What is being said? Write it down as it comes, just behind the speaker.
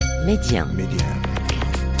ميديان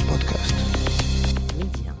بودكاست.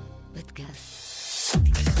 ميديان بودكاست.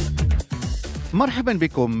 مرحبا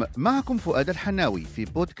بكم، معكم فؤاد الحناوي في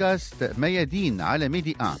بودكاست ميادين على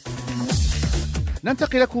ميديان.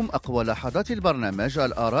 ننتقل لكم أقوى لحظات البرنامج،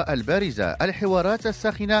 الآراء البارزة، الحوارات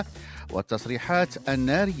الساخنة والتصريحات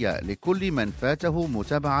النارية لكل من فاته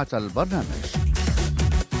متابعة البرنامج.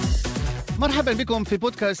 مرحبا بكم في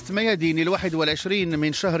بودكاست ميادين 21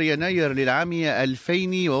 من شهر يناير للعام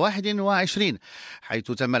 2021،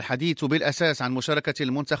 حيث تم الحديث بالأساس عن مشاركة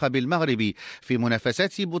المنتخب المغربي في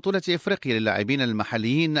منافسات بطولة إفريقيا للاعبين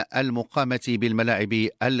المحليين المقامة بالملاعب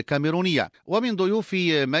الكاميرونية. ومن ضيوف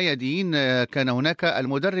ميادين كان هناك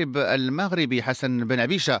المدرب المغربي حسن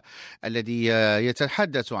بنعبيشة، الذي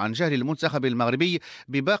يتحدث عن جهل المنتخب المغربي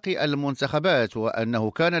بباقي المنتخبات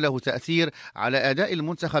وأنه كان له تأثير على أداء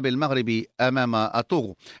المنتخب المغربي أمام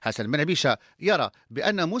طوغو. حسن بنعبيشة يرى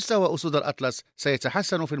بأن مستوى أسود الأطلس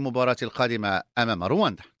سيتحسن في المباراة القادمة أمام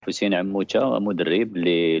رواندا. حسين عموتة مدرب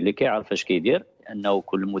اللي كيعرف اش كيدير، انه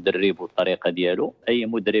كل مدرب والطريقه ديالو. اي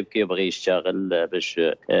مدرب كيبغي يشتغل باش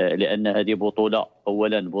لان هذه بطوله،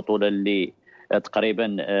 اولا بطوله اللي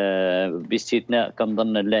تقريبا باستثناء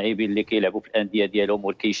كنظن اللاعبين اللي كيلعبوا في الانديه ديالهم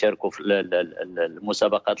وكيشاركوا في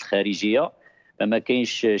المسابقات الخارجيه، فما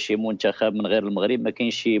كاينش شي منتخب من غير المغرب، ما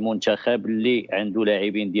كاينش شي منتخب اللي عنده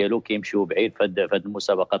لاعبين ديالو كيمشيو بعيد في هذه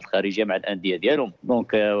المسابقات الخارجيه مع الانديه ديالهم.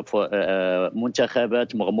 دونك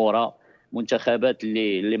منتخبات مغموره، منتخبات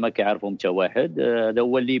اللي ما كيعرفهم حتى واحد. هذا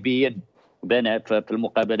هو اللي بان في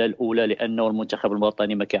المقابله الاولى، لانه المنتخب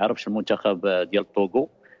الوطني ما كيعرفش المنتخب ديال طوغو.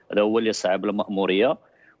 هذا هو اللي صعب المأموريه.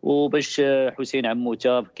 وباش حسين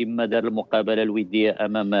عموتة كما دار المقابله الوديه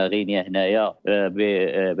امام غينيا هنايا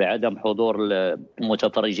بعدم حضور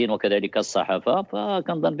المتفرجين وكذلك الصحافه،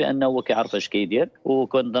 فكنظن بانه كيعرف اش كيدير.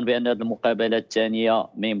 وكنظن بان هذه المقابله الثانيه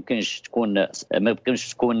ما يمكنش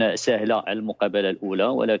تكون سهله على المقابله الاولى،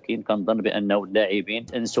 ولكن كنظن بانه اللاعبين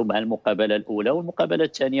انسوا مع المقابله الاولى، والمقابله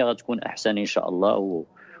الثانيه غتكون احسن ان شاء الله،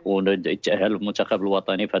 ونتأهل المنتخب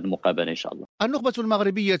الوطني في هذه المقابلة إن شاء الله. النخبة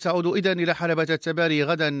المغربية تعود إذن إلى حلبة التباري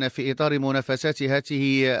غدا في إطار منافسات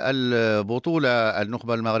هذه البطولة.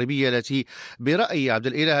 النخبة المغربية التي برأي عبد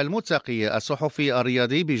الإله المتقي الصحفي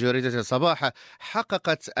الرياضي بجريدة الصباح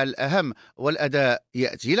حققت الأهم، والأداء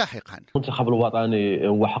يأتي لاحقا. المنتخب الوطني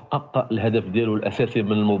هو حقق الهدف ديالو الأساسي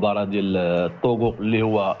من المباراة ديال طوغو اللي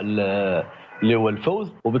هو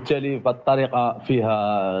الفوز، وبالتالي فالطريقه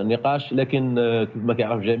فيها نقاش. لكن كما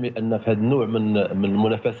كيعرف الجميع ان في هذا النوع من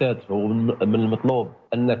المنافسات هو من المطلوب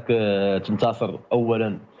انك تنتصر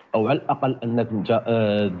اولا، او على الاقل انك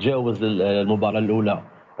تجاوز المباراه الاولى،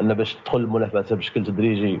 ان باش تدخل المنافسه بشكل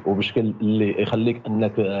تدريجي وبشكل اللي يخليك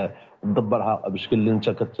انك تدبرها بشكل اللي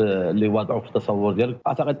انت اللي واضعه في التصور ديالك.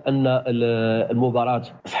 اعتقد ان المباراه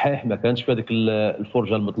صحيح ما كانتش في هذيك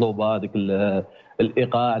الفرجه المطلوبه، هذيك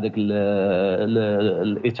الايقاع، هذيك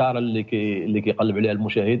الاثاره اللي كيقلب عليها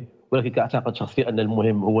المشاهد، ولكن كاعتقد شخصيا ان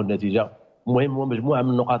المهم هو النتيجه. المهم هو مجموعه من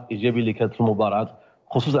النقاط الايجابيه اللي كانت في المباراه،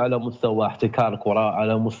 خصوصا على مستوى احتكار الكره،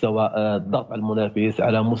 على مستوى الضغط على المنافس،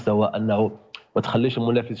 على مستوى انه ما تخليش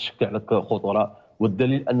المنافس يشكل عليك خطوره.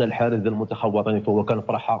 والدليل ان الحارس ديال المنتخب الوطني فهو كان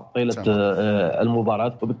فرحه طيله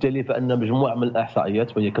المباراه، وبالتالي فان مجموعه من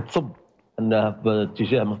الاحصائيات وهي كتصب انها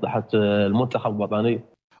باتجاه مصلحه المنتخب الوطني.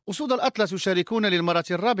 أسود الأطلس يشاركون للمرة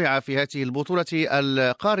الرابعة في هذه البطولة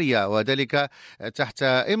القارية، وذلك تحت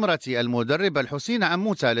إمرة المدرب الحسين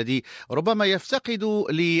عموتة، الذي ربما يفتقد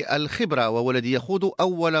للخبرة وهو الذي يخوض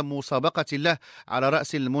أول مسابقة له على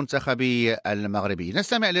رأس المنتخب المغربي.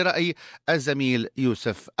 نستمع لرأي الزميل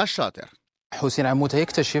يوسف الشاطر. حسين عموتة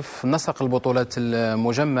يكتشف نسق البطولات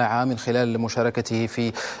المجمعة من خلال مشاركته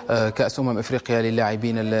في كأس أفريقيا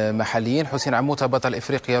للاعبين المحليين. حسين عموتة بطل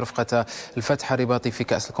إفريقيا رفقة الفتح الرباطي في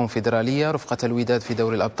كأس الكونفدرالية، رفقة الوداد في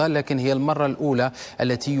دوري الأبطال، لكن هي المرة الأولى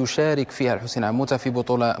التي يشارك فيها الحسين عموتة في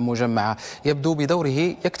بطولة مجمعة. يبدو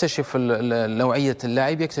بدوره يكتشف نوعية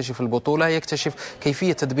اللاعب، يكتشف البطولة، يكتشف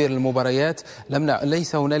كيفية تدبير المباريات.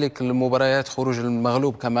 ليس هنالك المباريات خروج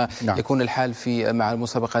المغلوب كما يكون الحال مع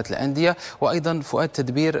المسابقات الأندية. وأيضا فؤاد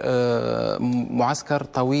تدبير معسكر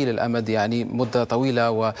طويل الأمد، يعني مدة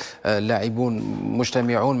طويلة واللاعبون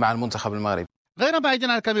مجتمعون مع المنتخب المغربي. غير بعيد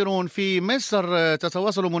عن الكاميرون، في مصر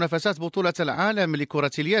تتواصل منافسات بطولة العالم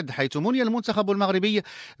لكرة اليد، حيث مني المنتخب المغربي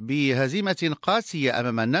بهزيمة قاسية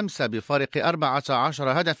أمام النمسا بفارق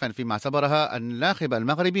 14 هدفا، فيما اعتبرها الناخب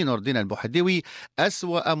المغربي نور الدين البوحديوي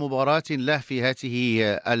أسوأ مباراة له في هذه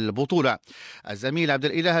البطولة. الزميل عبد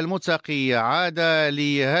الإله المتقي عاد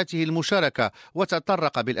لهذه المشاركة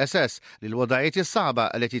وتطرق بالأساس للوضعية الصعبة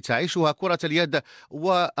التي تعيشها كرة اليد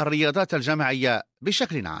والرياضات الجماعية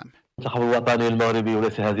بشكل عام. المنتخب الوطني المغربي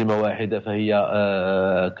وليس هزيمة واحدة، فهي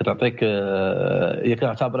كتعطيك هي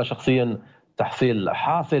كنعتبرها شخصيا تحصيل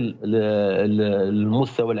حاصل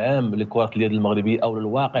للمستوى العام لكرة اليد المغربية أو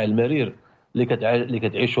للواقع المرير اللي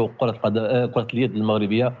كتعيشه كرة اليد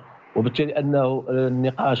المغربية. وبالتالي أنه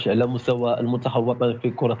النقاش على مستوى المنتخب الوطني في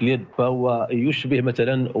كرة اليد فهو يشبه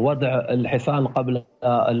مثلا وضع الحصان قبل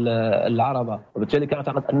العربة. وبالتالي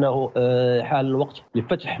كنعتقد أنه حان الوقت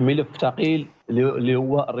لفتح ملف ثقيل اللي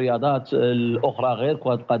هو الرياضات الأخرى غير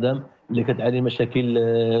كرة القدم اللي كتعاني مشاكل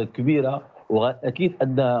كبيرة. واكيد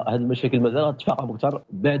ان هذه المشاكل مازال تتفاقم اكثر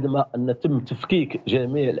بعد ما ان تم تفكيك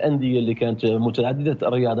جميع الانديه اللي كانت متعدده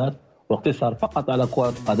الرياضات واقتصار فقط على كره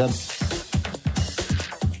القدم.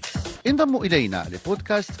 انضموا الينا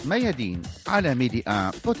لبودكاست ميادين على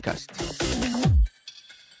ميديا بودكاست.